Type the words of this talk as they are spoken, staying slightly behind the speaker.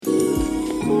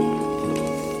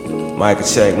Mic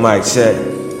check, mic check.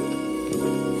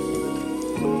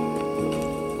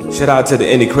 Shout out to the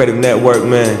Indie Creative Network,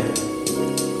 man.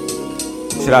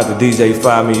 Shout out to DJ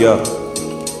Fire Me Up.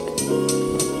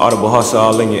 Audible Hustle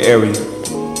all in your area.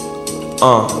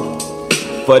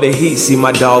 For the heat, see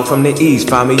my dog from the east,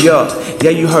 fire me up. Yeah,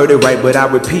 you heard it right, but I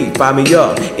repeat, fire me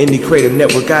up. Indie Creative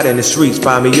Network out in the streets,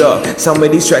 fire me up. Some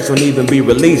of these tracks won't even be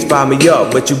released, fire me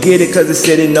up. But you get it cause the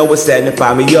city know what's happening,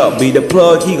 fire me up. Be the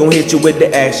plug, he gon' hit you with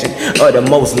the action of the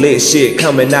most lit shit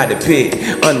coming out the pit.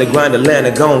 Underground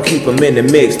Atlanta, gon' keep them in the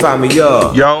mix, fire me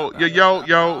up. Yo,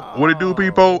 what it do,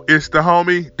 people? It's the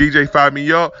homie, DJ Fire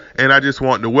Me Up, and I just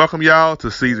want to welcome y'all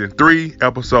to Season 3,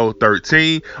 Episode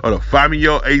 13 of the Fire Me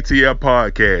Up ATL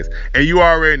Podcast. And you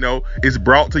already know, it's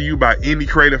brought to you by Indie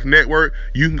Creative Network.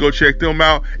 You can go check them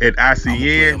out at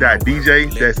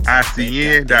ICN.DJ. That's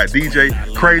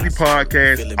ICN.DJ. Crazy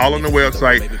podcast, all on the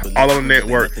website, all on the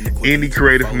network, Indie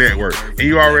Creative Network. And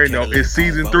you already know, it's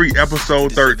Season 3,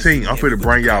 Episode 13. I'm finna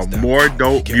bring y'all more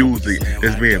dope music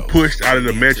that's being pushed out of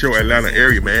the Metro Atlanta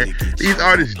area, man. These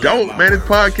artists dope, man. This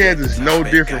podcast is no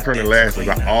different from the last ones,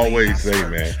 I always say,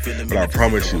 man. But I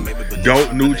promise you,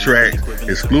 dope new tracks,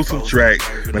 exclusive tracks.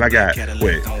 Man, I got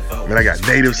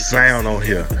Native Sound on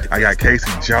here. I got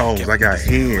Casey Jones. I got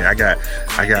Hen. I got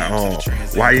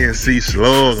YNC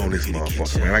Slug on this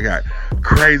motherfucker, man. I got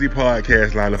crazy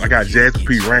podcast lineup. I got Jasmine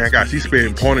P. Rand. She's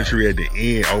spitting poetry at the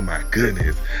end. Oh my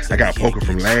goodness. I got Poker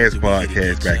from last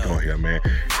podcast back on here, man.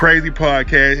 Crazy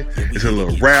podcast. It's a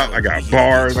little rap. I got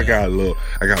bars. I got a little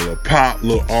pop,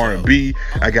 little R&B.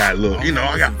 I got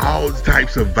all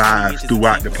types of vibes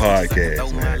throughout the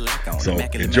podcast, man. So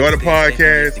enjoy the podcast.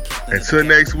 Until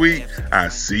next week, I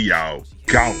see y'all.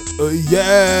 Gone.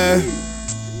 Yeah.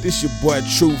 This your boy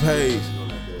Truth Hayes.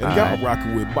 And y'all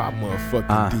rocking with my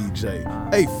motherfucking DJ.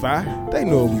 Hey, Fi, they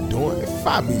know what we doing. They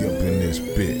fire me up in this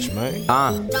bitch, man.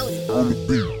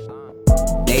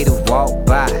 Native walk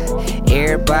by,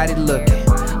 everybody looking.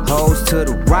 Hoes to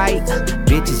the right,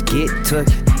 bitches get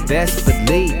tookin'. Best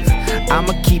believe,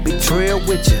 I'ma keep it real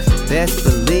with you. Best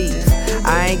believe,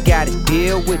 I ain't gotta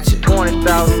deal with you.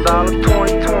 $20,000,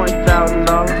 $20,000,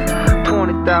 $20,000,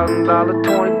 $20,000,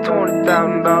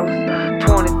 $20,000,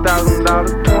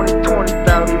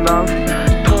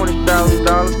 $20,000,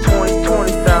 $20,000,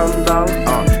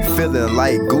 $20,000. Feeling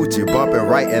like Gucci, bumping,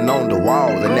 writing on the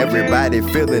walls. And everybody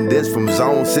feeling this from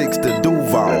Zone 6 to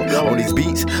Duval. On these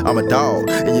beats, I'm a dog.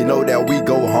 And you know that we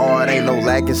go hard. Ain't no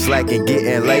lacking, slacking,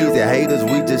 getting lazy. Haters,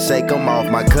 we just shake them off.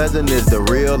 My cousin is the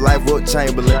real life Wilt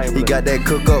Chamberlain. He got that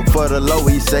cook up for the low.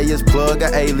 He say his plug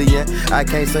a alien. I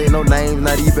can't say no names,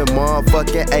 not even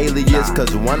motherfucking alias.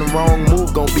 Cause one wrong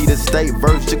move gon' be the state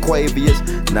versus Jaquavius.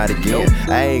 Not again.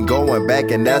 I ain't going back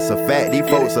and that's a fact. These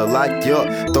folks will lock you up,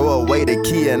 throw away the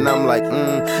key, and I'm like,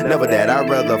 never that. I'd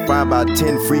rather find about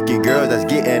 10 freaky girls that's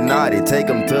getting naughty. Take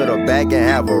them to the back and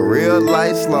have a real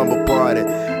life slumber party.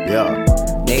 Yeah.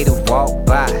 Native walk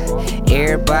by,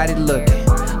 everybody looking.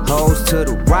 Hoes to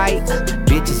the right,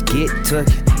 bitches get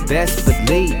tookin'. Best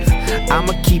believe,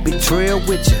 I'ma keep it real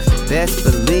with you. Best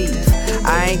believe,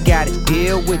 I ain't gotta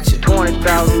deal with you.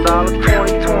 $20,000,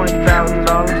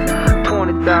 $20,000, $20,000,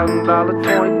 $20,000,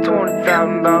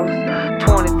 $20,000,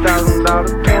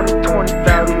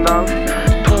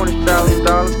 $20,000,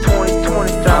 $20,000,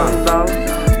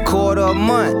 $20,000. Quarter a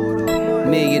month,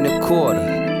 million a quarter.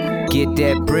 Get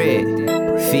that bread,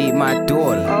 feed my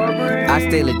daughter. I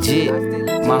stay legit,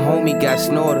 my homie got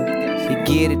snorter. He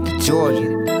get it to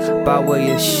Georgia, by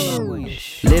way of shh.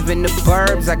 Live in the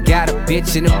burbs, I got a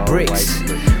bitch in the bricks.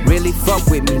 Really fuck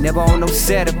with me, never on no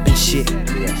setup and shit.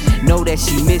 Know that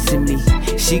she missing me,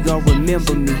 she gon'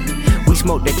 remember me. We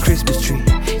smoke that Christmas tree,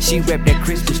 she rep that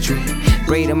Christmas tree.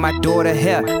 Braiding my daughter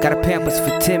hair, got a Pampers for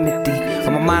Timothy.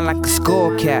 On my mind like a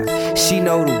skull cap, she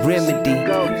know the remedy.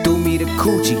 Threw me the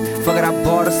coochie, fuck it, I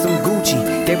bought her some Gucci.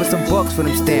 Gave her some bucks for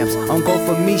them stamps, on go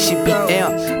for me, she be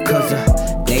amped. Cause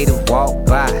Native walk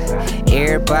by,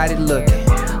 everybody looking.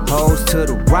 Hoes to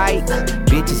the right,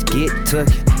 bitches get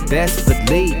tookin'. Best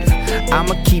believe,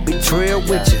 I'ma keep it real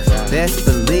with you. Best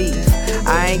believe,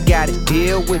 I ain't gotta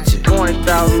deal with you.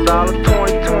 $20,000,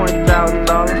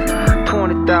 $20,000, $20,000,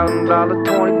 $20,000,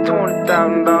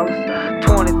 $20,000,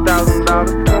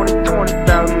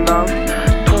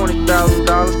 $20,000,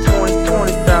 $20,000,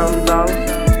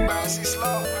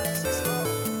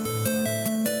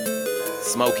 $20,000.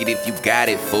 Smoke it if you got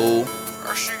it, fool.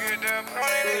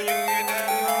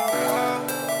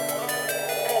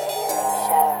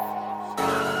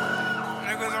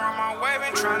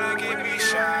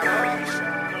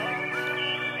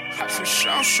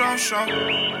 Show.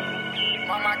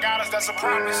 Mama got us, that's a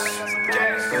promise.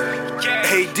 Yeah.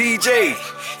 Hey DJ,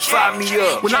 Fire me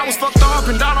up. When I was fucked up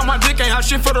and down on my dick, ain't have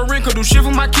shit for the ring, could do shit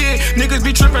for my kid. Niggas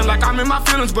be tripping like I'm in my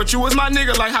feelings, but you was my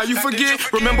nigga, like how you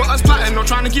forget. Remember us plotting, no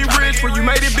trying to get rich, where you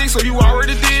made it big, so you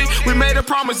already did. We made a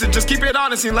promise to just keep it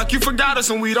honest, seem like you forgot us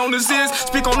and we don't exist.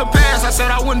 Speak on the past, I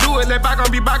said I wouldn't do it, let back on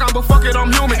be back on, but fuck it,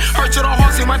 I'm human. Hurt to the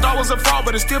heart, see my dog was a fraud,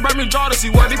 but it still brought me joy to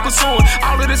see what he pursuing.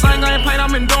 All of this anger and pain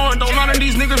I'm enduring, don't none of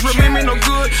these niggas remember me no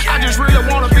good. I just really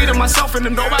wanna be to myself and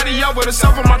then nobody else but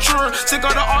herself and my children. Sick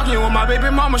of the arguing with my baby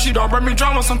mama, she don't bring me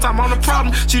drama, sometimes I'm the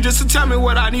problem. She just to tell me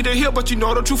what I need to hear, but you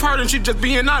know the truth hurt and she just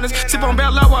being honest. Sip on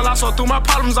bad level, I saw through my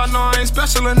problems, I know I ain't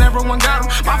special and everyone got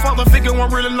them. My father figure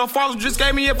wasn't really no father, just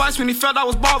gave me advice when he felt I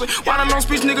was bothered. Why the long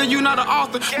speech, nigga, you not an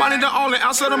author. Money the only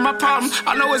answer to my problem.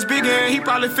 I know it's bigger and he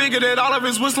probably figured that all of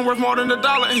his wisdom worth more than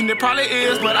 $1, and it probably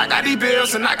is, but I got these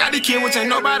bills and I got these kids, which ain't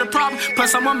nobody problem.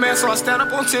 Plus I'm a man, so I stand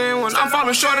up on 10 when I'm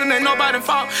falling short and ain't nobody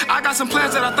fault. I got some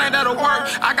plans that I think that'll work.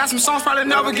 I got some songs probably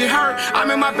never get hurt. I'm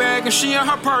in my bag and she in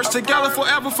her purse, together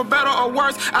forever for better or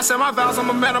worse. I said my vows, I'm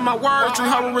a man of my word. Treat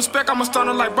her with respect, I'm a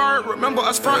stunner like Bird. Remember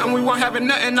us frontin', we weren't having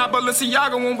nothing, not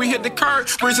Balenciaga when we hit the curb.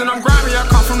 Reason I'm grimy, I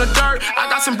come from the dirt. I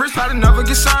got some bricks, probably never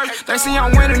get served. They see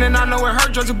I'm winning and I know it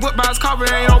hurt. Judge a book by its cover,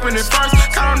 ain't open it first.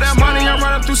 Count on that money, I'm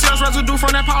running through sales residue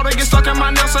from that powder. Get stuck in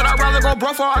my nails, said I'd rather go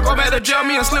broke before I go back to jail.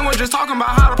 Me and Slim were just talking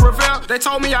about how to prevail. They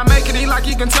told me I make it, he like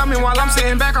he can tell me while I'm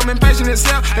sitting back, I'm impatient as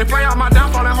hell. They pray out my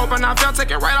downfall and hoping I fail.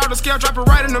 Take it right out the scale, drop it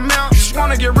right in the mail. Just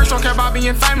wanna get rich, don't care about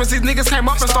being famous. These niggas came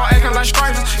up and start acting like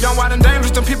strangers. Young, wild, and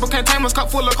dangerous, them people can't tame us. Cup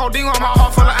full of codeine on my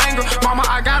heart full of anger. Mama,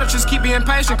 I gotta just keep being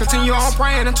patient. Continue on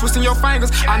praying and twisting your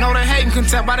fingers. I know they hating, can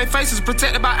tell by their faces.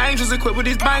 Protected by angels, equipped with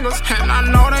these bangles. And I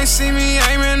know they see me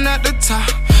aiming at the top.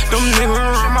 Them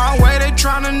niggas on my way, they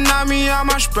tryna knock me out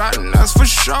my spot, and that's for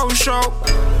sure.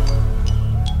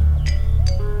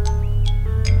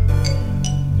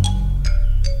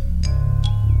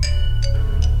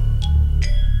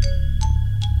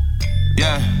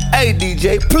 Yeah. Hey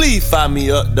DJ, please fire me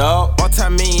up, dawg.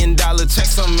 Multi-million-dollar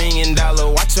checks on $1 million.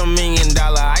 Watch $1 million,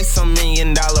 ice on $1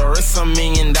 million, wrist on $1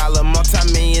 million.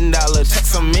 Multi-million-dollar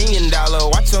checks on $1 million.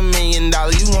 Watch $1 million.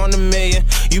 You want $1 million?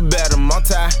 You better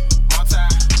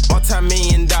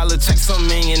multi-million-dollar checks on $1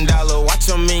 million. Watch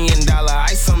 $1 million,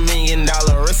 ice on $1 million,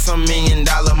 wrist on $1 million.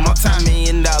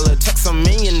 Multi-million-dollar checks on $1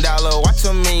 million. Watch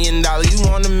 $1 million. You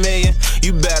want $1 million?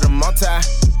 You better multi.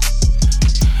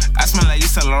 I smell like you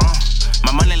Saint Laurent.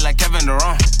 My money like Kevin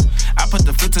Durant. I put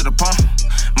the foot to the pump.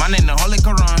 My name the Holy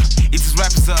Quran. If these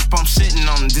rappers up, I'm shitting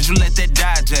on them. Did you let that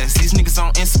digest? These niggas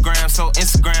on Instagram, so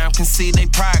Instagram can see they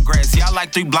progress. Y'all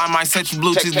like 3 blind mice, searching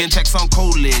blue cheese, getting checks on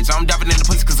Coolidge. I'm diving in the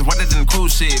pussy cause it's wetter than the cool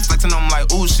shit. Flexing on them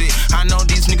like ooh shit. I know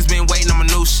these niggas been waiting on my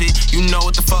new shit. You know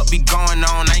what the fuck be going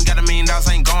on. I ain't got $1 million, I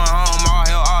ain't going home.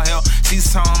 All hell.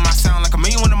 She's home, I sound like $1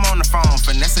 million when I'm on the phone.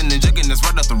 Finessing and jigging, that's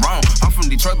right up the wrong. I'm from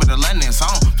Detroit, but Atlanta is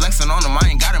home. Flexing on them, I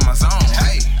ain't got in my zone.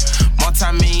 Hey,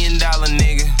 multi-million-dollar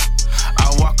nigga.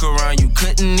 I walk around, you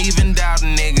couldn't even doubt a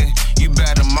nigga. You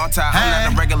better multi, I'm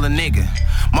not a regular nigga.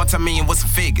 Multi-million with some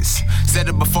figures. Said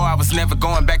it before, I was never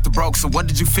going back to broke, so what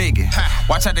did you figure?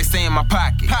 Watch how they stay in my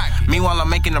pocket. Meanwhile, I'm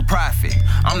making a profit.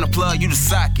 I'm the plug, you the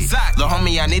socket. Lil'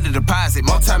 homie, I need a deposit.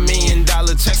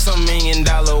 Multi-million-dollar checks on $1 million.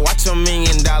 Watch $1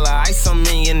 million, ice on $1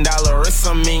 million, wrist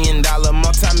on $1 million.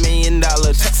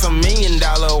 Multi-million-dollar checks on $1 million.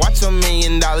 Watch $1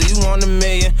 million, you want $1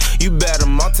 million? You better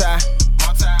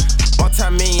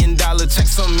multi-million-dollar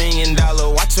checks on $1 million.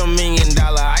 Watch $1 million,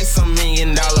 ice on $1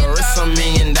 million, wrist on $1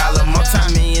 million.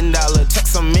 Multi-million-dollar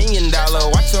checks on $1 million.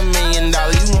 Watch $1 million, you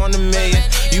want $1 million?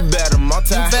 You better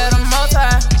multi.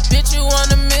 Bitch, you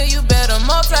want $1 million? You better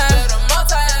multi.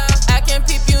 I can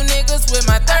peep you niggas with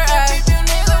my third eye.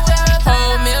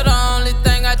 Whole meal, the only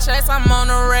thing I chase. I'm on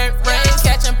a red race,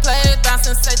 catching players,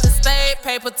 bouncing state to state,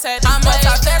 paper tag. I'm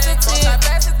multifaceted.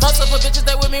 Multiple bitches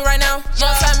they with me right now.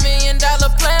 Multi-million-dollar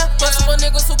plan. Multiple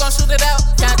niggas who gon' shoot it out.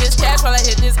 Count this cash while I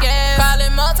hit this gas. Call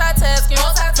it multitasking.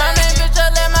 My name bitch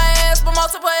just let my ass, but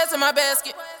multiple ass in my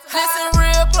basket. Listen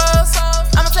real close,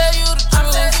 I'ma tell you the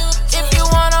truth. If you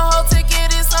want a whole ticket,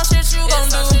 it's some shit you gon'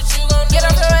 do. Get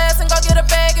off your ass and go get a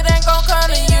bag, it ain't gon' come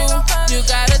to you. You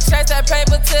gotta chase that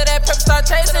paper till that paper start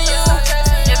chasing you.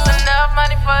 It's enough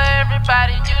money for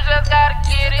everybody, you just gotta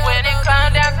get it. When it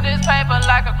come down to this paper,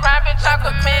 like a crime bitch, I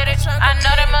committed. I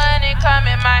know that money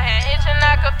coming, my hand itching,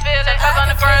 I can feel it. Cause on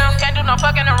the ground, can't do no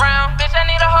fucking around. Bitch, I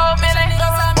need a whole minute.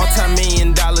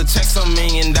 Multi-million-dollar checks on $1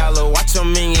 million. Watch $1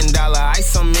 million,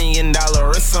 ice on $1 million,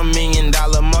 wrist on $1 million.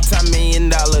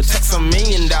 Multi-million-dollar checks on $1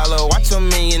 million. Watch $1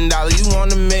 million, you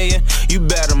want $1 million? You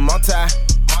better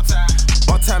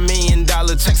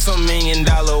multi-million-dollar checks on $1 million.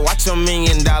 Watch $1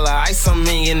 million, ice on $1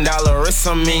 million, $1 million, wrist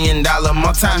 $1 million,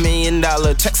 multi-million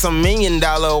dollar, checks $1 million,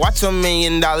 watch $1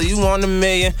 million. You want $1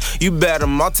 million, you better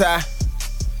multi.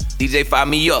 DJ fire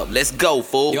me up, let's go,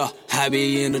 fool. Yo, I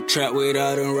be in the trap with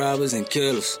all them robbers and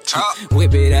killers.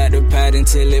 Whip it out the pot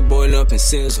until it boil up and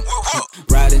sizzle.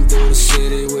 Riding through the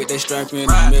city with that stripe in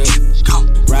the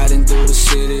middle. Riding through the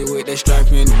city with that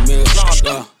stripe in the middle.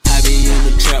 Yo, I be in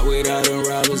the trap with all them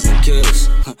robbers and killers.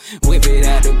 Whip it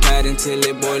out the pot until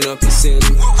it boil up and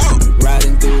sizzle.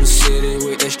 Riding through the city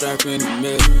with that stripe in the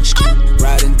middle.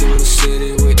 Riding through the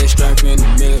city with that stripe in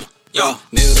the middle. Yo,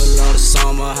 middle of the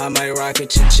summer, I might rock a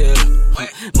chinchilla.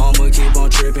 Mama keep on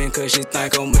tripping cause she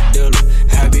think I'm a dealer.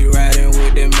 I be riding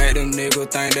with them at them nigga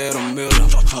think that I'm Miller.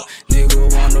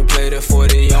 Nigga wanna play that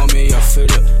 40 on me, I feel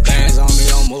it. Bands on me,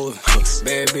 I'm moving.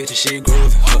 Bad bitch, she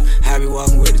grooving. I be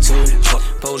walking with the tootie.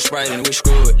 Pull the Sprite and we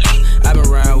screw it. I been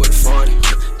riding with the 40.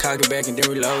 Cock it back and then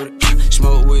reload it.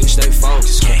 Smoke weed, stay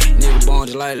focused. Nigga born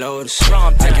just like Lotus.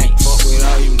 I can't fuck with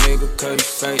all you niggas cause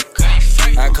you fake.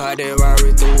 I caught that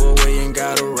Rari, threw away and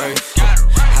got a race.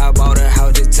 I bought a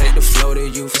house to take the flow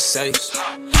that you forsake.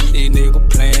 These niggas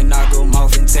playing, knock them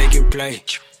off and take your play.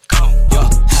 Yo,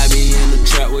 I be in the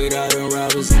trap with all them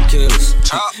robbers and killers.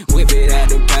 Whip it out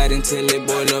the pot until it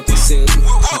boil up and sizzle.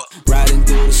 Riding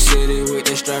through the city with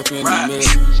that stripe in the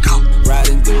middle.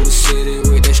 Riding through the city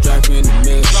with that stripe in the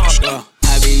middle. Yo,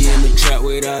 I be in the trap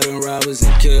with all them robbers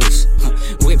and killers.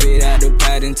 Whip it out the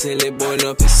pot until it boil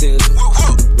up and sizzle.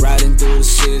 Riding through the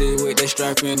city with that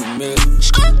stripe in the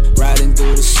middle. Riding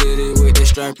through the city with that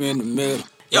stripe in the middle.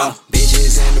 Yo,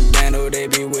 bitches in the bando, they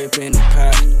be whipping the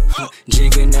pot.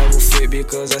 Jig can never fit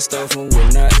because I stuff them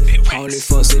with nuts. Only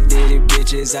fuck sedity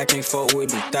bitches, I can't fuck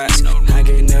with the thoughts. I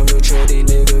can never trust these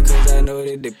niggas cause I know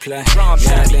that they play.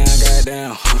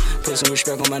 Goddamn, put some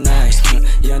respect on my name.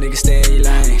 Young niggas stay in your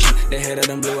lane. The head of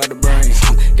them blew out the brain.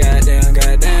 Goddamn,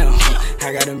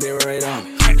 I got them bit right on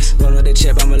me. Run up that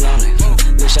chip, I'm alone.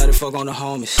 Little shot to fuck on the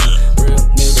homies. Real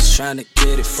niggas tryna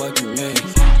get it, fucking me.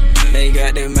 They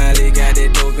got that Molly, got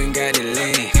that dope and got that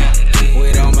lean.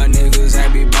 With all my niggas,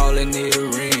 I be ballin', need a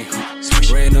ring.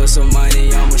 Ran up some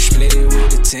money, I'ma split it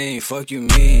with the team. Fuck you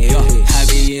mean, yo. I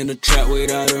be in the trap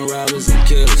with all them robbers and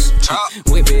killers.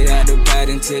 Whip it out the pot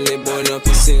until it boil up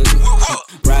and sizzle.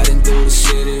 Riding through the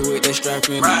city with that stripe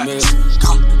in the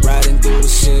middle. Riding through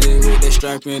the city with that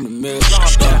stripe in the middle.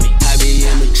 I be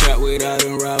in the trap with all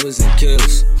them robbers and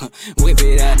killers. Whip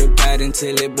it out the pot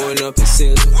until it boil up and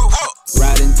sizzle.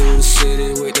 Riding through the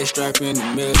city with that stripe in the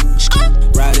middle.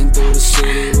 Riding through the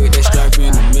city with that stripe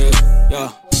in the middle. Yo.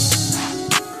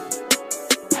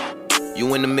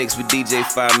 You in the mix with DJ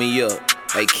Fire Me Up.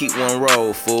 Hey, keep one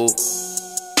roll, fool.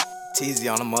 Teasy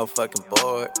on the motherfucking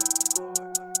board.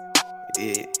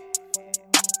 Yeah.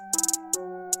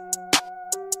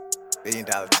 $1 billion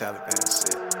Taliban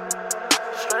shit.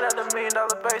 Straight out the $1 million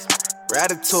basement.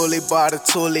 Ratatouille,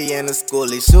 Bartatouille, and a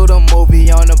schoolie. Shoot a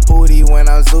movie on the booty when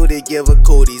I'm zooty, give her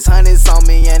cooties. Hundreds on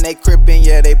me and they crippin',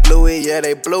 yeah, they blew it, yeah,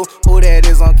 they blue. Who that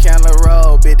is on Candler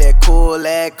Road, bit that cool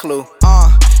ass clue.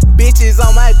 Bitches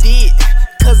on my dick,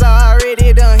 cause I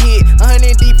already done hit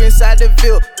 100 deep inside the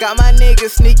Ville, got my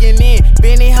niggas sneaking in.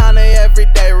 Benny Hanna every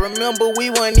day, remember we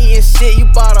wasn't eating shit. You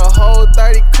bought a whole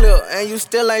 30 clip, and you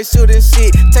still ain't shooting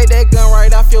shit. Take that gun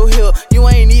right off your hip, you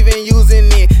ain't even using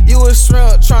it. You a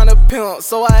shrimp tryna pimp,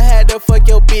 so I had to fuck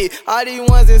your bitch. All these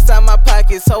ones inside my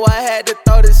pocket, so I had to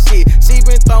throw the shit. She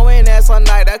been throwing ass all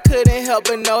night, I couldn't help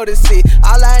but notice it.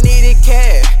 All I needed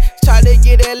cash, tried to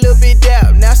get that little bit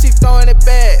dap, now she throwing it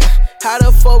back. How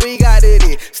the fuck we got it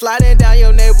in? Sliding down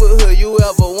your neighborhood, you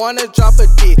ever wanna drop a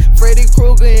dick? Freddy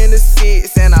Krueger in the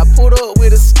 6, and I pulled up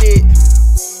with a stick.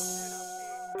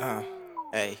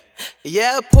 Hey.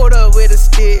 Yeah, I pulled up with a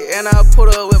stick, and I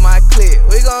pulled up with my clip.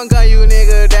 We gon' gun you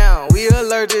nigga down, we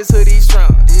allergic to these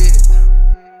shrimp.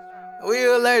 We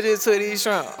allergic to these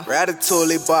shrimp.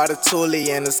 Ratatouille, Bartatouille,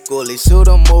 and a schoolie. Shoot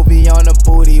a movie on the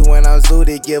booty when I'm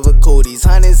zooty, give her cooties.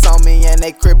 Hundreds on me and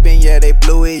they crippin', yeah, they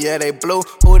blew it, yeah, they blue.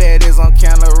 Who that is on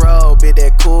Candler Road, bit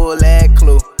that cool ass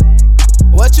clue.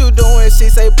 What you doing? She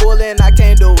say bullin', I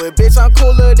can't do it. Bitch, I'm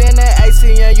cooler than that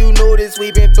AC and you knew this,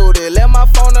 we been through this. Let my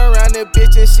phone around the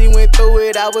bitch and she went through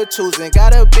it, I was choosing.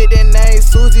 Got a bit that name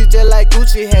Susie, just like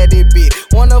Gucci had it bit.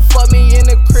 Wanna fuck me in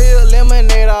the crib,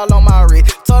 lemonade all on my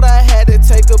wrist. Told her I had to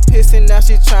take a piss and now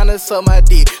she tryna suck my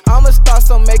dick. I'ma start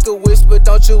some make a wish, but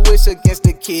don't you wish against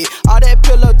the kid. All that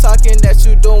pillow talking that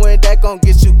you doing, that gon'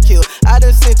 get you killed. I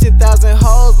done sent 10,000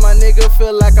 hoes, my nigga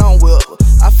feel like I'm Will.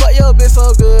 I fuck your bitch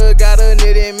so good, got a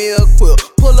knitting me a quilt.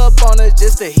 Pull up on her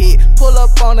just a hit, pull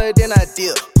up on her then I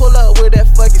dip. Pull up with that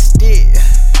fucking stick,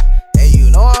 and you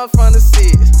know I'm from the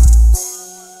 6.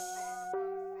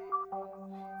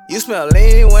 You smell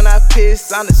lean when I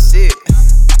piss on the shit.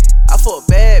 I fuck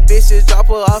bad bitches, drop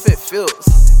her off at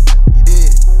Phillips. You did.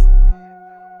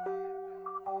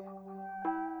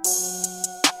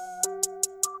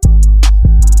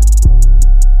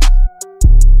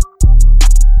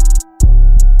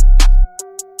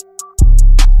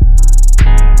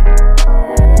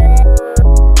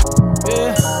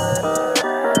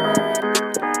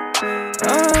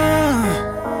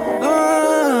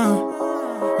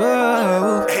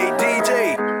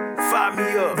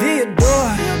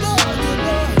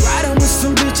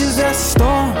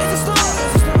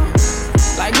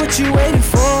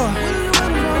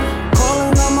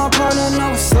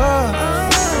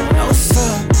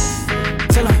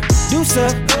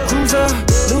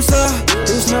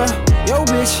 Yo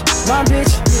bitch, my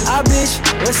bitch, I bitch,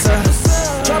 what's up?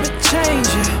 Drop it, change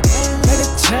it, make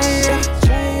it change.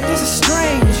 This is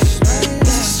strange,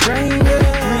 this is strange. 3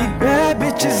 bad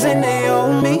bitches and they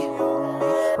own me.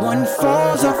 One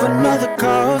falls off, another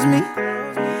calls me.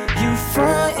 You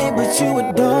frontin' but you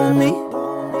adore me.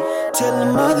 Tell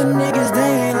them other niggas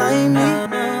they ain't like me.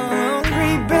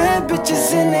 3 bad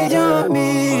bitches and they own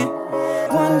me.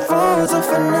 One falls off,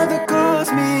 another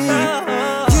calls me.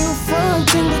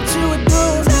 But you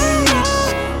adore me.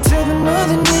 Tell them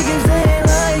other niggas they ain't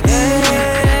like me.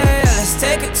 Yeah, let's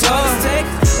take a tour.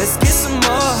 Let's get some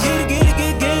more. Get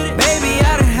it. Baby,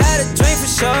 I done had a drink for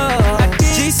sure.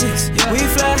 G6, we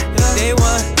fly. Day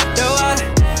one, the water.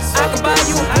 I can buy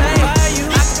you a plane.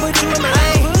 I can put you in my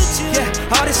lane.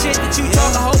 Yeah, all the shit that you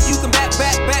talk, I hope you can back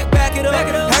it up.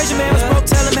 Heard your man was broke,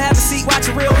 tell him have a seat. Watch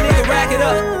a real nigga rack it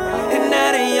up. And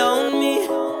now they own me.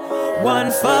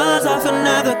 One falls off,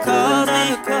 another calls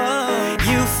me.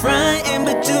 You frontin'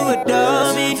 but you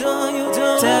adore me.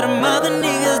 Tell them other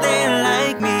niggas they ain't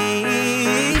like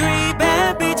me. 3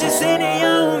 bad bitches and they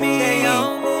own me.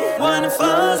 One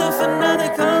falls off,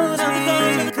 another calls me.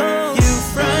 You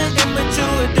frontin' but you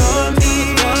adore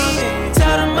me.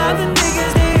 Tell them other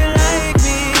niggas they ain't like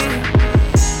me.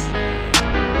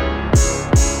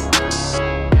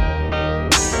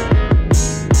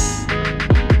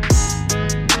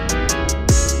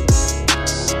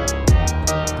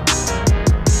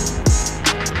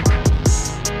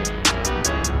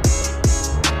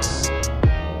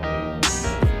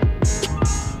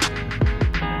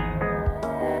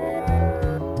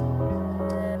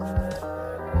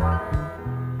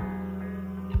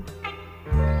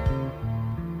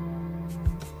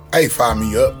 Hey, fire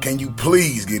me up. Can you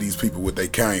please give these people what they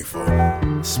came for?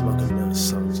 Smoking a little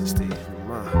something just to ease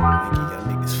my mind. Make y'all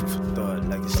niggas food for thought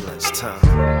like it's lunchtime.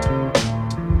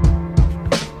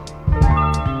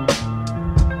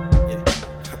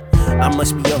 Yeah. I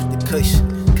must be off the cushion.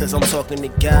 Cause I'm talking to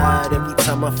God every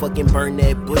time I fucking burn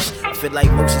that bush. I feel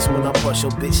like Moses when I brush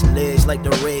your bitch legs like the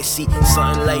Red Sea.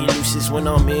 Something like Lucius when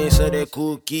I'm in, so that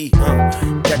cookie.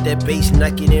 Got that bass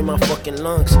knocking in my fucking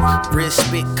lungs. Red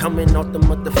spit coming off the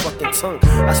motherfucking tongue.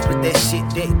 I spit that shit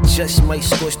that just might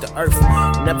scorch the earth.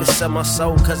 Never sell my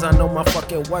soul cause I know my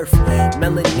fucking worth.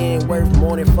 Melanin worth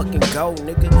more than fucking gold,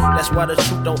 nigga. That's why the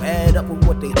truth don't add up with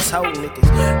what they told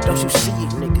niggas. Don't you see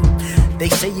it, nigga? They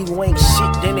say you ain't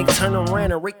shit, then they turn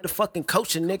around and rake the fucking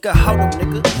culture, nigga. Hold up,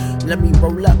 nigga. Let me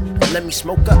roll up, let me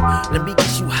smoke up. Let me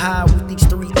get you high with these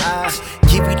 3 eyes.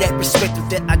 Give you that perspective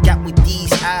that I got with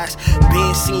these eyes.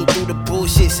 Been seen through the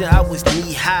bullshit since I was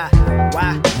knee high.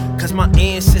 Why? Cause my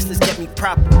ancestors kept me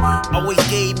proper. Always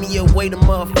gave me a way to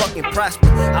motherfucking prosper.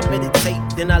 I meditate,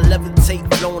 then I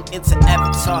levitate, flowing into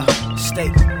avatar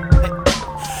state.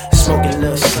 Smoke a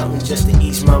little something just to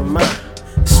ease my mind.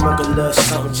 Smoke a little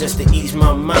something just to ease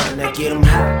my mind. Now get 'em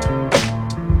high.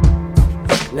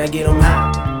 Now get 'em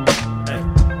high.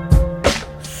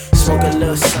 Smoke a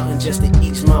little something just to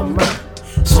ease my mind.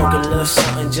 Smoke a little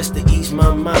something just to ease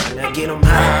my mind. Now get 'em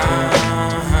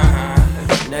high.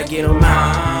 Now get 'em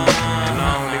high.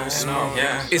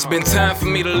 It's been time for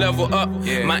me to level up.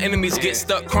 My enemies get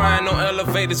stuck crying on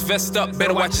elevators, vest up.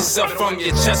 Better watch yourself from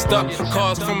your chest up.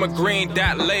 Calls from a green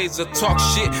dot laser. Talk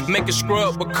shit, make it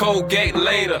scrub with Colgate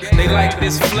later. They like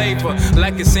this flavor,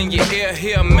 like it's in your ear.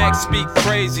 Hear Max speak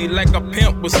crazy, like a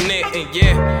pimp was knitting,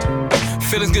 yeah.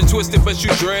 Feelings get twisted, but you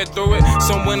dread through it.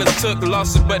 Some winners took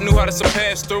losses, but knew how to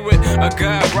surpass through it. A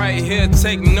guy right here,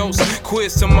 take notes.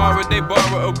 Quiz tomorrow, they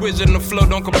borrow original flow.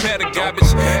 Don't compare the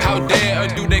garbage. How dare or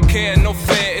do they care? No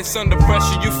fair, it's under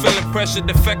pressure. You feeling pressure.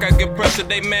 The fact I get pressure,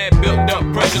 they mad, built up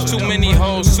pressure. Too many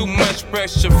hoes, too much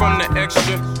pressure from the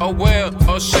extra. Oh well,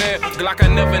 oh share, like I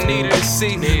never needed to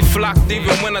see. Flocked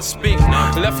even when I speak.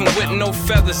 Left them with no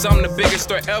feathers, I'm the biggest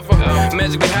threat ever.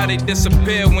 Magically how they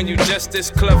disappear when you just this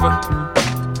clever.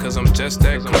 Cause I'm just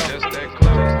that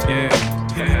clever. Yeah.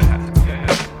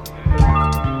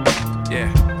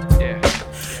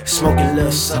 Smoke a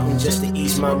little something just to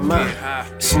ease my mind.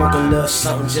 Smoke a little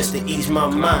something just to ease my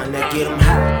mind. Now get 'em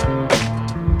high.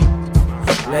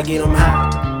 Now get 'em high.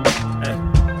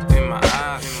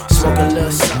 Smoke a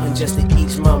little something just to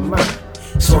ease my mind.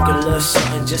 Smoke a little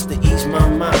something just to ease my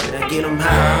mind. Now get 'em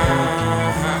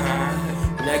high.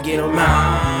 Now get 'em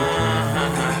high.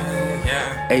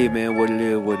 Hey man, what it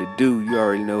is, what it do? You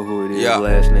already know who it is. Yeah.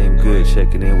 Last name good.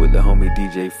 Checking in with the homie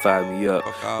DJ Fire Me Up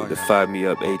with the Fire Me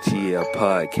Up ATL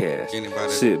podcast.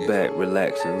 Sit back,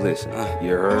 relax, and listen.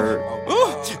 You heard?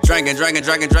 Drinking.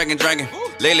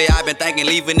 Lately I've been thinking,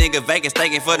 leave a nigga vacant,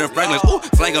 thinking for them Franklins. Ooh,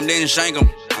 flank 'em, then shank 'em.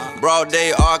 Broad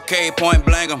day, arcade, point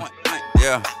blank 'em.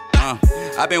 Yeah.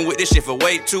 I've been with this shit for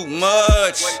way too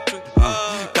much.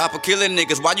 Copper killing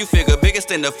niggas, why you figure biggest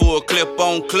than the full clip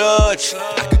on clutch?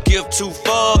 I could give two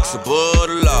fucks above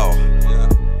the law.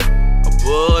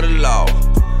 Above the law.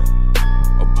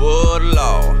 Above the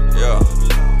law. Yeah.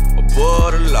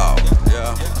 Above the law.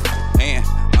 Yeah. And,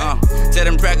 tell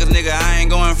them crackers, nigga, I ain't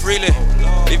going freely.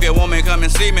 If your woman come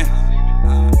and see me.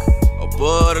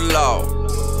 Above the law.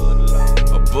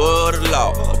 Above the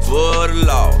law. Above the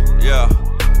law. Yeah.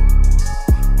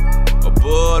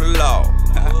 Above the law.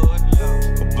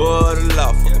 Above the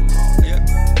law.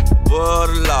 Above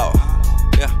the law.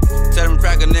 Yeah. Tell them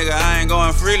cracker nigga I ain't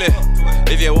going freely.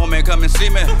 If your woman come and see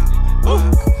me.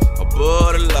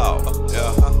 Above the law.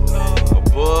 Yeah.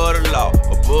 Above the law.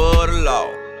 Above the law.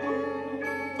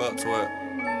 Fuck 12.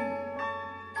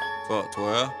 Fuck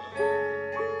 12.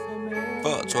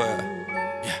 Fuck 12.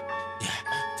 Yeah.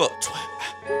 Fuck 12.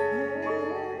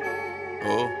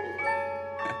 Oh.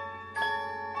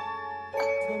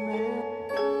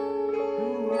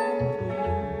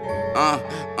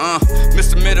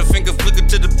 Mr. Middle Finger flicker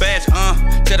to the badge,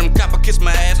 tell them copper kiss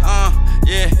my ass,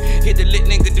 yeah. Hit the lit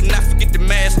nigga, do not forget the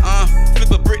mask,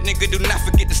 flip a brick nigga, do not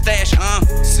forget the stash,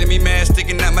 Send me mad,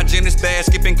 sticking out my gymnast bag,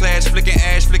 skipping class, flicking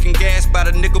ash, flicking gas by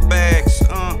the nickel bags,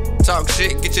 Talk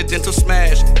shit, get your dental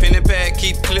smash, pen and pad,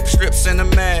 keep clip strips in the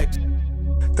mag.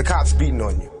 The cops beating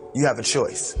on you, you have a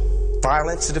choice.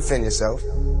 Violence to defend yourself, you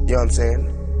know what I'm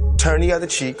saying? Turn the other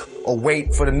cheek, or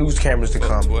wait for the news cameras to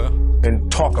come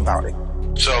and talk about it.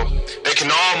 So, they can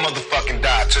all motherfucking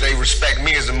die till they respect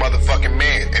me as a motherfucking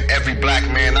man. And every black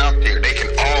man out there, they can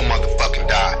all motherfucking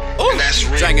die. Ooh. And that's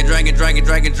real. Drinking.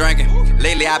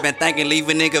 Lately I've been thinking, leave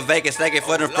a nigga vacant, stacking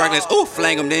for them Franklins. Ooh,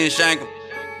 flank 'em, then shank 'em.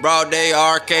 Broad day,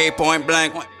 arcade, point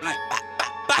blank.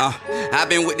 I've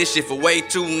been with this shit for way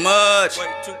too much.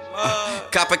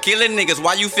 Copper killing niggas,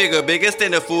 why you figure biggest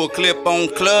than a full clip on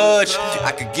clutch?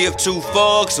 I could give two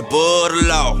fucks above the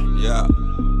law. Yeah.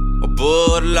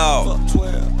 Above the law.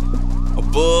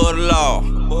 Above the law.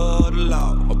 Above the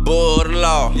law. Above the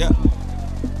law. Yeah.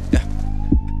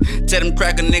 Tell them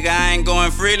cracker nigga I ain't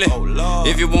going freely.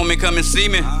 If you want me, come and see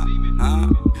me.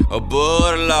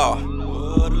 Above the law.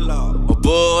 Above the law.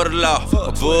 Above the law.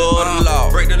 Above the law.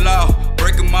 Break the law.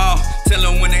 Break them all. Tell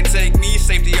them when they take me,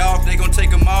 safety off, they gon'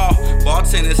 take them all.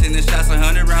 Bartenders in the shots,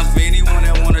 100 rounds for anyone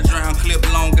that wanna drown. Clip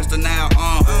longest the now,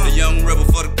 The young rebel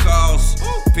for the cause.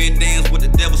 Pen dance with the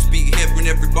devil, speak heaven in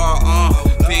every bar,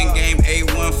 Pen game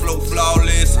A1, flow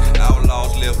flawless.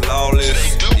 Outlaws live lawless.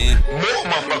 More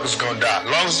motherfuckers gonna die.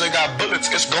 As long as they got bullets,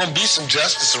 it's gonna be some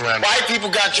justice around. White people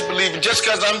got you believing just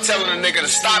cause I'm telling a nigga to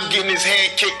stop getting his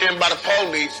head kicked in by the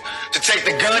police, to take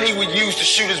the gun he would use to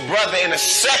shoot his brother in a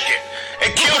second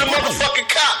and kill the motherfucking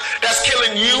cop that's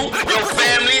killing you, your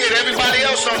family, and everybody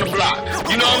else on the block.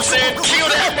 You know what I'm saying? Kill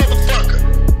that motherfucker.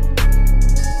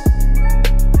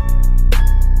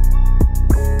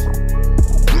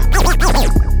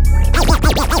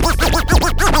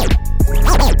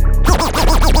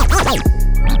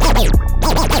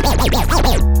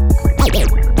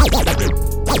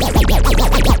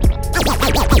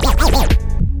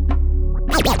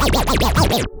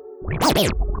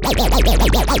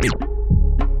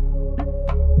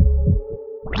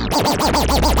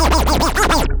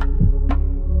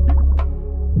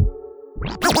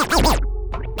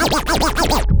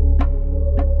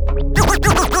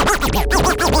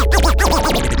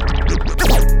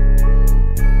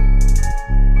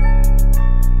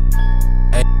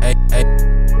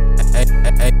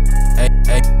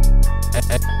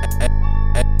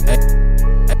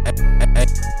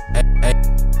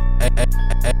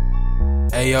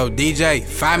 Yo, DJ,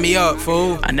 fire me up,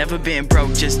 fool. I never been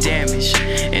broke, just damaged.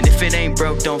 And if it ain't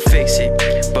broke, don't fix it.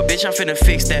 But bitch, I'm finna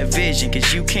fix that vision,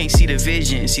 cause you can't see the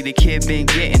vision. See, the kid been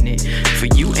getting it. For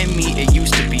you and me, it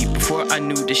used to be. Before I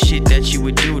knew the shit that you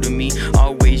would do to me.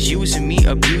 Always using me,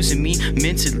 abusing me.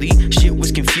 Mentally, shit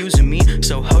was confusing me.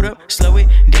 So hold up, slow it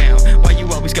down. Why you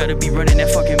always gotta be running that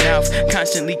fucking mouth? mouth,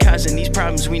 constantly causing these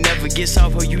problems we never get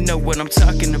solved. Oh, you know what I'm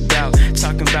talking about.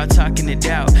 Talking it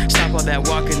out. Stop all that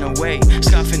walking away,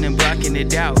 scoffing and blocking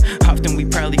it out. Often we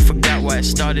probably forgot why it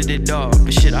started it all,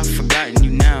 but shit, I've forgotten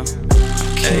you now.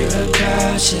 Care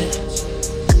about you,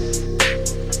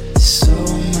 so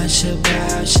much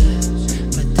about you,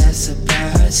 but that's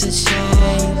about to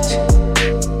change.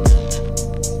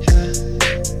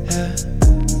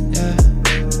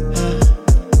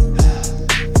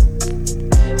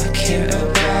 I care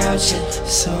about you,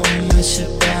 so much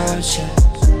about you.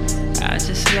 I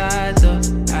just lied though,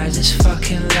 I just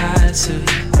fucking lied to you.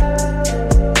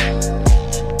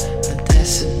 But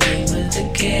that's the name of the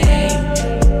game.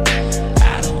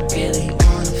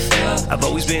 I've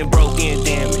always been broken,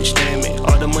 damaged, damn it.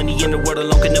 All the money in the world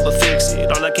alone can never fix it.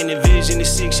 All I can envision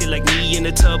is sick shit like me in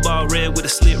a tub all red with a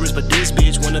slit wrist. But this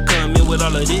bitch wanna come in with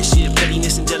all of this shit.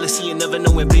 Pettiness and jealousy and never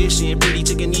no ambition. Pretty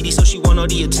took a needy so she want all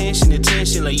the attention.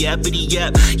 Like yappity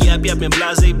yap, yap yap and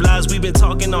blase. We been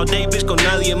talking all day, bitch, go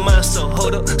nolly your mind. So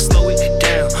hold up, slow it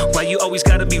down. Why you always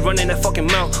gotta be running that fucking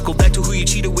mouth? Go back to who you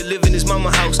cheated with, live in his mama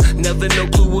house. Never no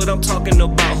clue what I'm talking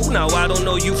about. Who now? I don't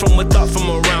know you from a thought from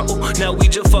around. Ooh, now we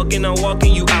just fucking on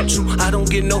walking you out. True, I don't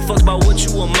get no fucks about what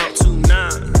you amount to. Nah,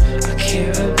 I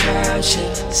care about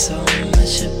you, so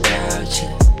much about you.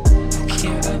 I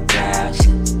care about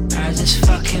you, I just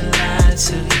fucking lied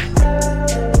to you.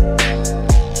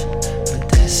 But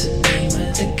that's the name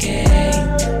of the game.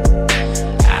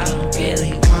 I don't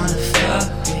really wanna fuck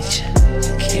with you.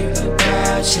 I care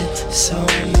about you, so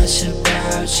much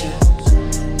about you.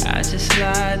 I just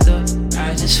lied though, I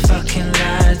just fucking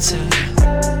lied to you.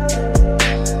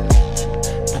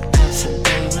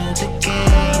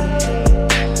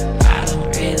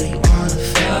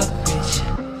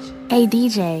 Hey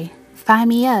DJ, fire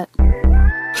me up.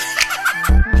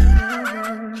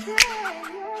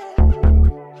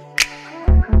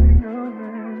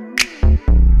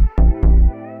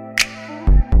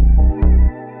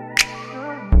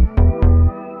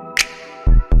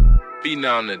 Beating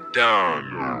on the dome.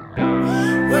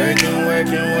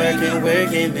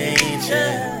 Working,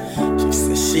 nature. She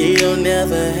said she don't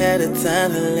never had a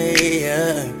time to lay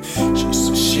up. She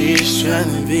said she's trying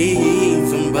to be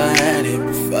somebody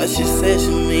before she said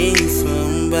she needs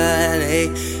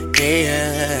somebody.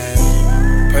 Yeah,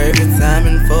 perfect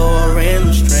timing for a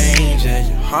random stranger.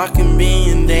 Your heart can be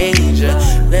in danger.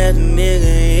 Let a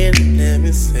nigga in and let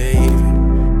me save it.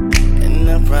 And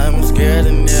I promise, girl,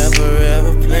 to never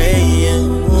ever play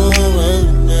you.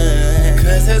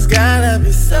 Cause there's gotta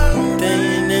be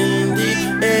something in the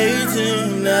air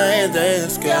tonight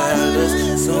that's got us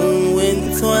so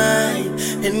entwined.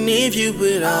 And if you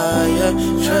put all your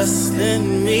trust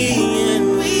in me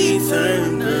and we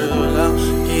turn, girl, I'll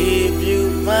give you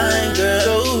my girl.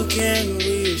 So can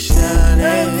we shout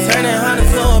it? Turn that Honda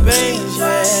to a Benz,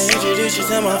 yeah. Introduce you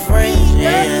to my friends,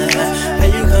 yeah. How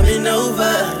you coming over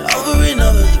and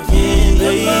over again,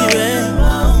 baby? Yeah,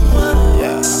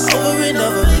 over and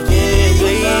over again,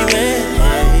 baby.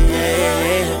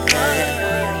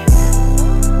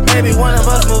 Maybe one of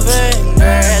us move in,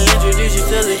 girl. Introduce you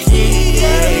to the key,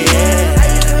 yeah.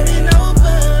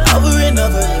 Over and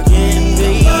over again,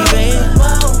 baby. Yeah,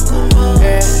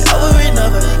 over and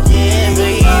over again,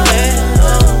 baby.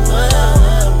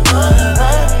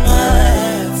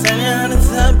 Turn it on the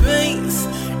top bass.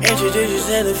 Introduce you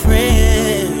to the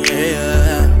friend,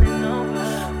 yeah.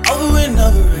 Over and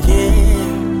over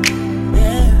again,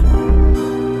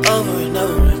 yeah. Over and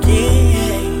over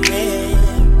again, yeah.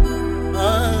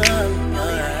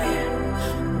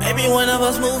 Maybe one of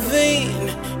us move in.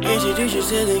 Introduce you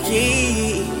to the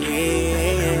keys.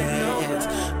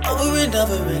 Over and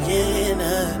over again.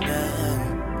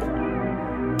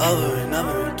 Over and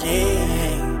over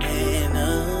again.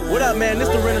 What up, man? This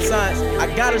the Renaissance. I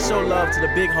gotta show love to the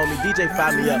big homie DJ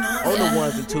Fire Me Up on the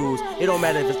ones and twos. It don't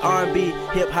matter if it's R&B,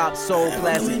 hip hop, soul,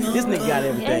 classic. This nigga got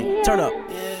everything. Turn up.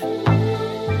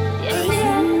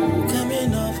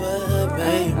 Coming over,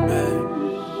 baby.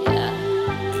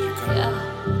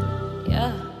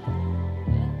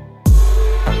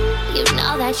 You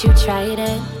know that you tried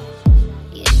it.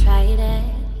 You tried it.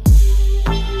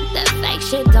 That fake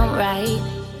shit don't right.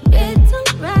 It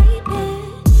don't right, it.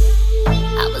 I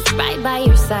was right by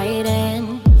your side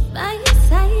and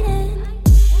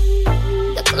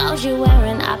the clothes you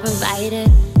wearing I provided.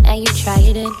 And you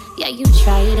tried it. Yeah, you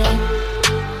tried it.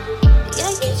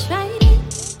 Yeah, you tried it.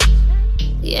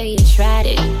 Yeah, you tried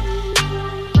it.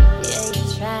 Yeah, you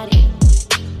tried it.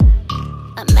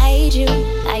 I made you,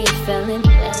 how you feeling?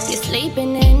 You're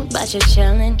sleeping in, but you're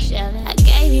chilling. I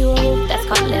gave you a roof, that's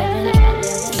called living.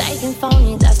 Fake and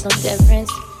phony, that's no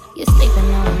difference. You're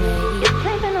sleeping on me. You're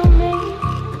sleeping on me.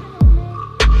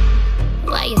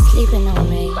 sleeping on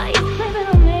me? Why you sleeping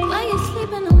on me? Why you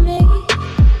sleeping on me?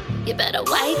 You better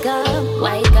wake up,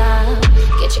 wake up.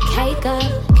 Get your cake up,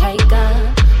 cake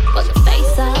up. Put your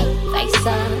face up, face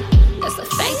up. That's a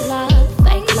fake love,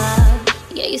 fake love.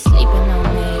 Yeah, you sleeping on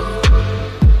me.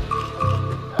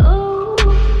 Ooh,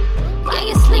 why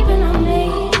you sleeping on me?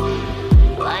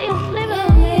 Why you sleeping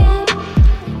on me?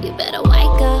 You better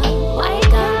wake up,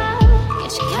 wake up.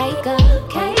 Get your cake up,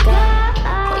 cake up.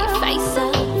 Put your face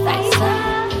up, face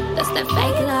up. That's that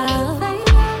fake love.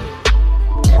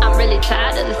 I'm really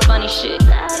tired of this funny shit.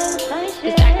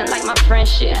 It's acting like my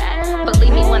friendship.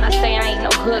 Believe me when I say I ain't no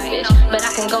hood bitch, but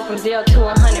I can go from 0 to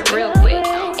 100 real quick.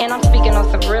 And I'm speaking on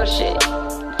some real shit.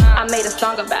 I made a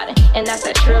song about it, and that's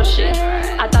that trill shit.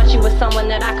 I thought you was someone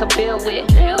that I could build with,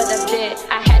 but that's dead.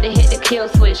 I had to hit the kill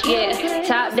switch, yeah.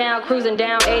 Top down, cruising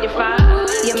down 85.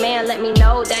 Your man let me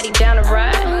know that he down to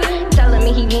ride. Telling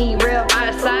me he need real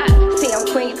by the side. See, I'm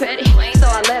Queen Petty, so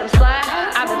I let him slide.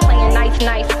 I've been playing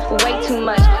nice, way too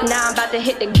much. Now I'm about to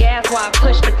hit the gas while I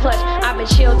push the clutch. I've been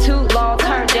chill too long,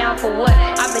 turned down for what?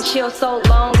 I've been chill so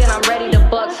long, and I'm ready to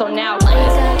buck, so now wake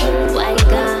up,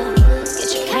 wake up. Get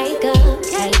your cake up,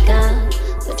 cake up.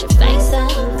 Put your face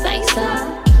up, face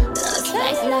up. That's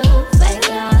fake love, fake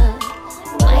love.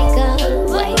 Wake up,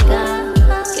 wake up.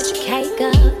 Get your cake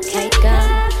up, cake up.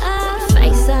 Put your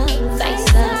face up, face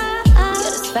up. Yeah,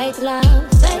 that's fake love,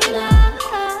 fake love.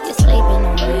 You're sleeping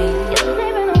on me.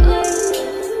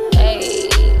 Hey,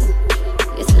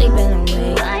 you're sleeping on me.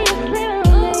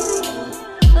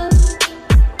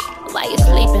 Why you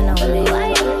sleeping on me?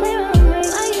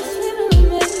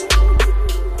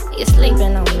 You're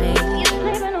sleeping on me. Why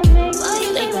you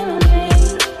sleeping on me?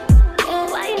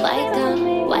 Wake up,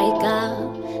 wake up.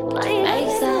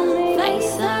 Face up,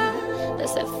 face up.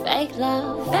 That's a fake love,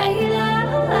 fake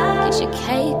love. Get your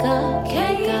cake up,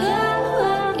 cake up.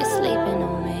 You're sleeping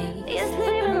on me. You're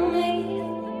sleeping on me.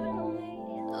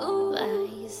 Ooh, why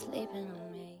you sleeping on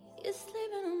me? You're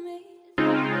sleeping on me.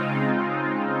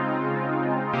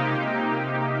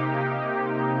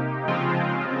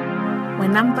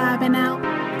 When I'm vibing out,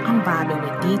 I'm vibing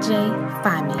with DJ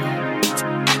Find Me Up.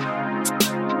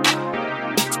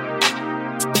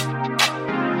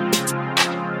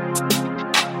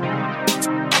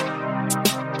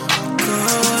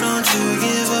 Girl, don't you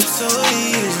give up so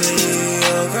easily.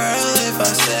 Oh, girl, if I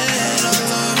said I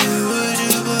love you, would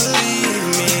you believe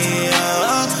me?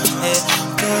 Oh, yeah.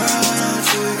 Girl, don't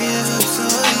you give up so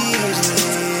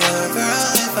easily. Oh,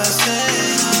 girl, if I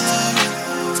said I love you.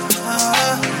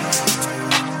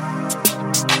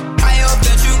 I hope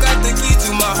that you got the key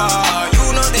to my heart. You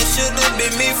know that should have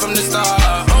been me from the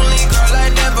start. Only girl I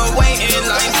never wait in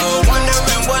line for.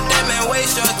 Wondering what that man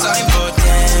waste your time for.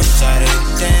 Dance, try to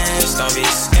dance, don't be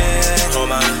scared. Hold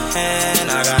my hand,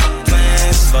 I got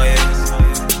plans for you.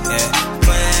 Yeah,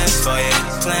 plans for you,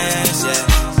 plans, yeah.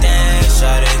 Dance,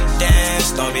 try to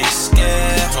dance, don't be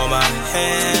scared. Hold my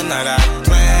hand, I got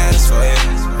plans for you.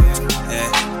 Yeah,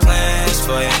 plans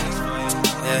for you.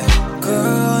 Yeah.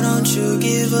 Girl, don't you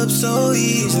give up so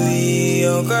easily.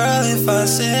 Oh, girl, if I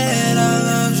said I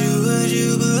loved you, would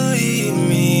you believe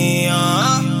me?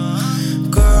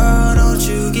 Girl, don't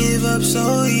you give up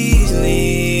so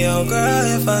easily. Oh, girl,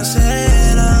 if I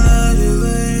said I loved you,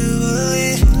 would you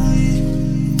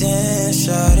believe? Dance,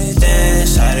 shawty,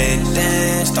 dance, shawty,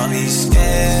 dance. Don't be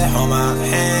scared. Hold my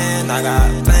hand, I got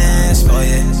plans for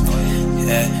you.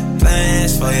 Yeah,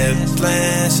 plans for you,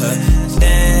 plans for you.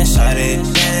 Dance, shawty,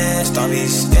 dance, don't be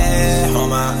scared. Hold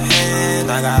my hand,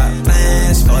 I got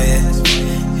plans for you.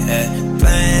 Yeah,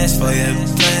 plans for you,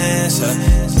 plans for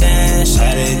you. Dance,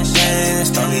 shawty, dance,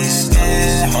 don't be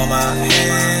scared. Hold my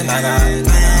hand, I got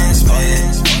plans for you.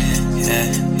 Yeah,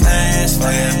 plans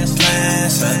for you,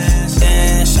 plans for you.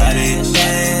 Dance, shawty,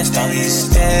 dance, don't be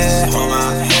scared. Hold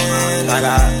my hand, I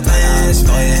got plans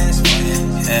for you.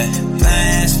 Yeah,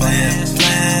 plans for you,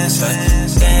 plans for you.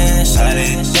 Dance, shawty,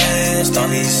 dance, don't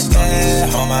be scared.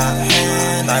 Hold my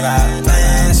hand, I got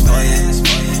plans for you.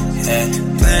 Yeah,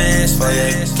 plans for you,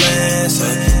 plans for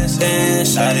you. Dance,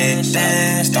 shawty,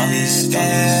 dance, don't be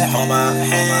scared. Hold my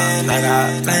hand, I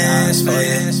got plans for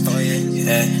you.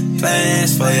 Yeah,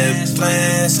 plans for you,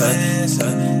 plans for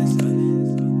you.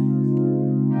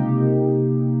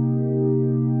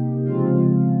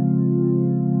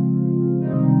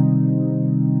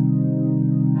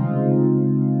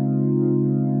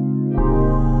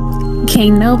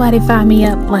 Can't nobody find me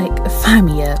up like Find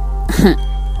Me Up.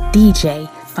 DJ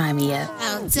Find Me Up.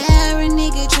 How dare a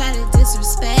nigga try to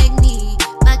disrespect me?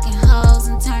 Fucking hoes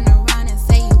and turn around and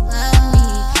say you love me.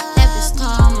 That bitch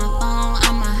call my phone,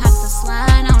 I'ma have to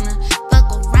slide on her.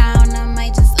 Fuck around, I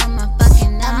might just up my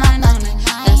fucking nine on her.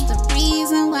 That's the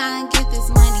reason why I get this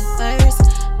money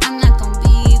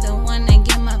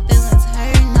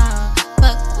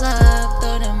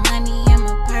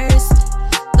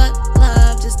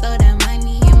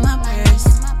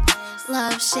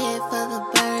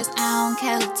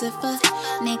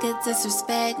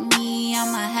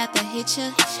with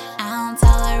ya. I don't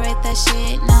tolerate that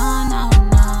shit, no, no,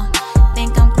 no.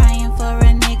 Think I'm crying for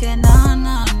a nigga, no,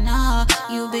 no, no.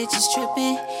 You bitches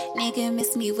trippin', nigga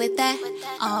miss me with that.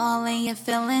 All in your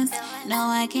feelings, no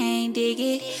I can't dig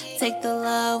it. Take the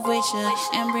love with ya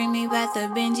and bring me back the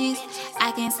Benjis.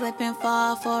 I can't slip and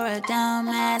fall for a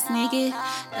dumbass nigga.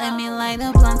 Let me light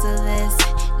a blunt to this,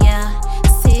 yeah.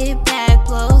 Sit back,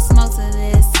 blow smoke to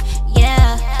this,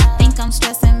 yeah. Think I'm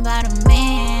stressing about a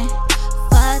man.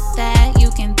 Fuck that, you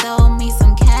can throw me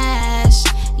some cash,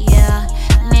 yeah.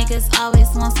 Niggas always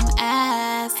want some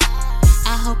ass.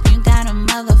 I hope you got a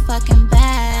motherfucking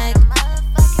bag.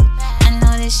 I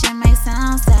know this shit may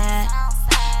sound sad.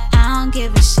 I don't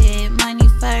give a shit, money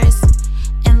first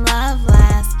and love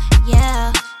last,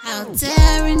 yeah. How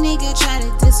dare a nigga try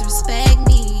to disrespect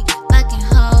me? Fucking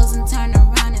hoes and turn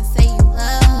around and say you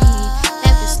love me.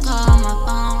 That bitch call my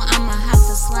phone, I'ma have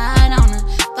to slide on her.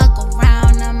 Fuck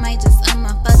around, I might just up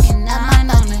my fucking nine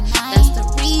on her. That's the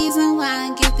reason why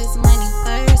I get this money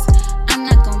first. I'm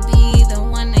not gon' be the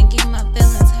one to get my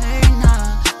feelings hurt,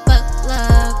 nah. Fuck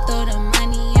love, throw the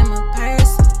money in my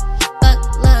purse. Fuck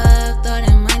love, throw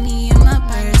the money in my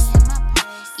purse.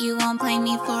 You won't play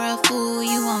me for a fool,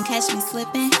 you won't catch me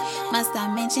slipping. Must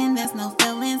I mention there's no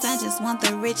feelings, I just want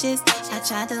the riches. I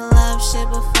tried to love shit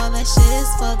before, that shit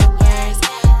is for the birds.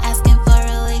 Asking for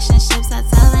relationships, I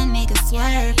tell a nigga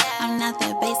swerve. I'm not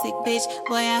that basic bitch,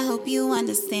 boy I hope you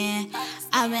understand.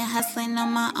 I've been hustling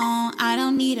on my own, I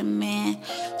don't need a man.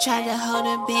 Try to hold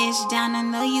a bitch down, I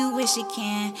know you wish you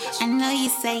can. I know you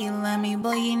say you love me,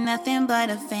 boy you nothing but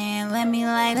a fan. Let me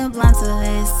light a blunt to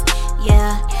this,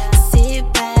 yeah.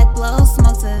 Sit back, blow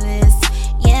smoke to this,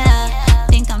 yeah.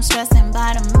 Think I'm stressing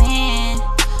about a man.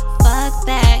 Fuck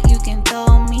that, you can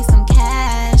throw me some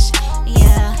cash,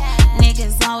 yeah.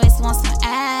 Niggas always want some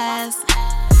ass.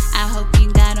 I hope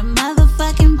you got a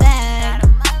motherfucking bag.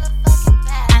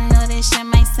 I know this shit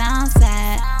might sound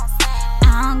sad.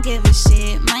 I don't give a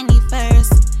shit, money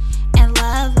first and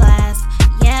love last,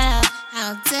 yeah.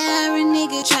 How dare a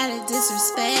nigga try to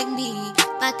disrespect me?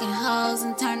 Fucking hoes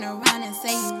and turn around and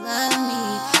say you love me.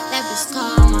 That bitch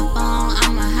call my phone,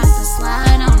 I'ma have to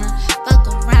slide on her. Fuck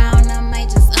around, I might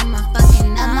just up my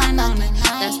fucking nine on her.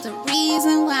 That's the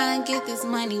reason why I get this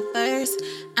money first.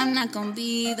 I'm not gon'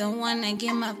 be the one that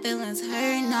get my feelings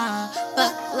hurt, nah.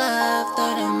 Fuck love,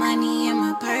 throw the money in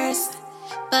my purse.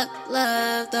 Fuck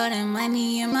love, throw the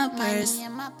money in my purse.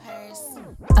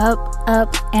 Up,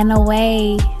 up, and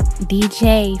away.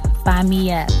 DJ, find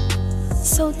me up.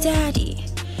 So, Daddy,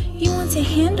 you want to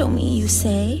handle me, you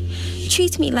say?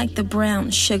 Treat me like the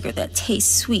brown sugar that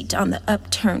tastes sweet on the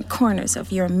upturned corners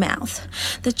of your mouth.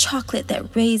 The chocolate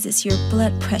that raises your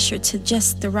blood pressure to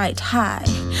just the right high.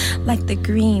 Like the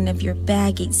green of your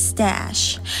baggy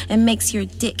stash and makes your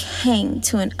dick hang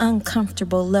to an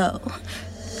uncomfortable low.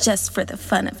 Just for the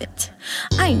fun of it.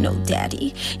 I know,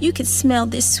 Daddy, you could smell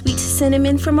this sweet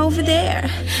cinnamon from over there,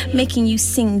 making you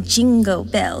sing jingle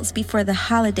bells before the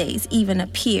holidays even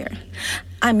appear.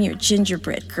 I'm your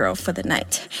gingerbread girl for the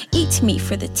night. Eat me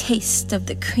for the taste of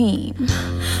the cream.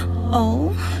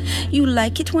 Oh, you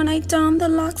like it when I don the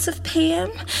locks of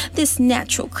Pam? This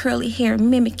natural curly hair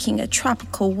mimicking a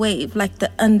tropical wave like the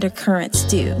undercurrents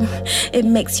do. It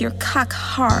makes your cock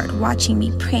hard watching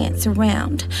me prance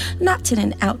around, not in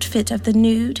an outfit of the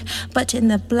nude, but in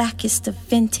the blackest of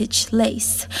vintage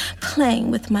lace,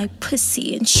 playing with my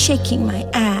pussy and shaking my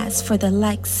ass for the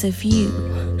likes of you.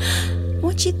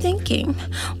 What you thinking?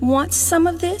 Want some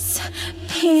of this?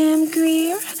 Pam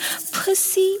Grier?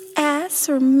 Pussy, ass,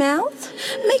 or mouth?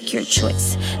 Make your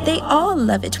choice. They all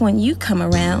love it when you come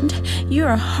around. You're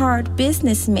a hard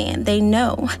businessman, they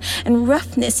know. And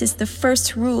roughness is the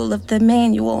first rule of the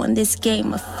manual in this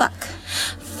game of fuck.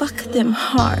 Fuck them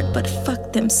hard, but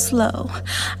fuck them slow.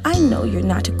 I know you're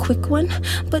not a quick one,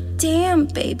 but damn,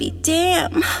 baby,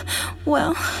 damn.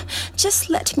 Well, just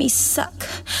let me suck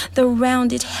the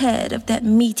rounded head of that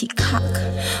meaty cock.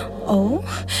 Oh,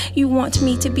 you want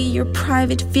me to be your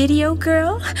private video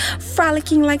girl?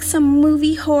 Frolicking like some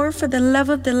movie whore for the love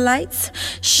of the lights?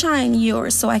 Shine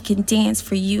yours so I can dance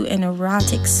for you in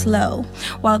erotic slow,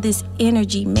 while this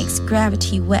energy makes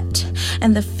gravity wet,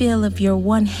 and the feel of your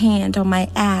one hand on my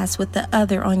ass with the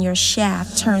other on your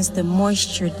shaft turns the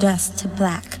moisture dust to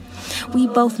black. We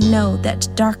both know that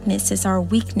darkness is our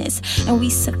weakness, and we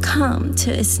succumb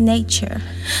to its nature.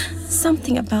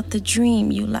 Something about the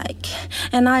dream you like,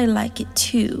 and I like it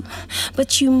too.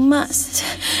 But you must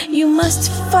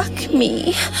fuck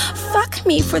me. Fuck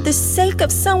me for the sake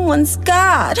of someone's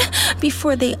God,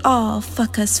 before they all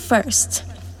fuck us first.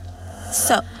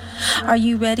 So, are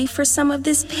you ready for some of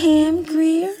this Pam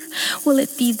Grier? Will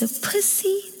it be the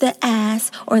pussy, the ass,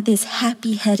 or this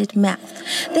happy-headed mouth.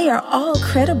 They are all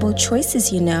credible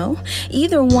choices, you know.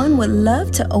 Either one would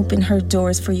love to open her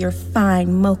doors for your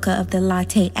fine mocha of the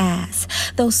latte ass.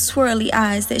 Those swirly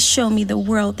eyes that show me the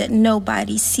world that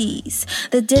nobody sees.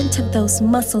 The dent of those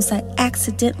muscles I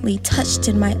accidentally touched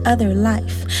in my other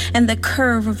life. And the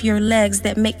curve of your legs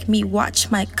that make me watch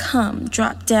my cum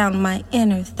drop down my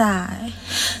inner thigh.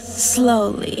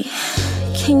 Slowly.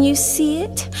 Can you see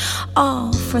it?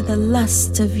 All for the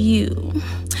lust of you.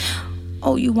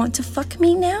 Oh, you want to fuck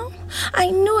me now? I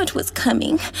knew it was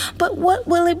coming, but what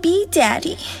will it be,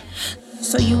 Daddy?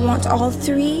 So you want all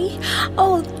three?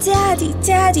 Oh, Daddy,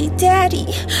 Daddy, Daddy.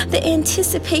 The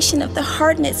anticipation of the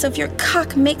hardness of your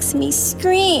cock makes me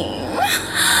scream.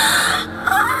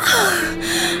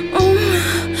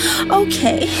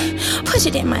 Okay, put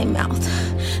it in my mouth.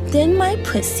 Then my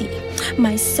pussy.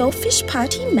 My selfish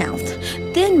potty mouth,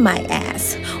 then my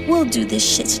ass. We'll do this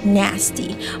shit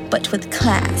nasty, but with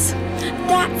class.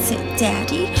 That's it,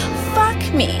 Daddy.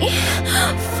 Fuck me.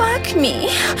 Fuck me.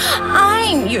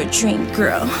 I'm your dream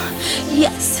girl.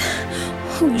 Yes.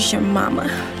 Who's your mama?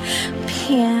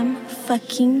 Pam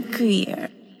fucking Grier.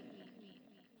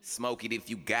 Smoke it if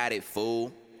you got it,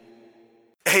 fool.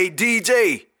 Hey,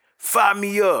 DJ, fire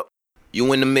me up.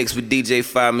 You in the mix with DJ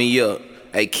Fire Me Up.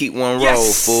 Hey, keep one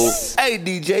roll, fool. Hey,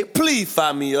 DJ, please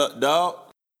fire me up, dog.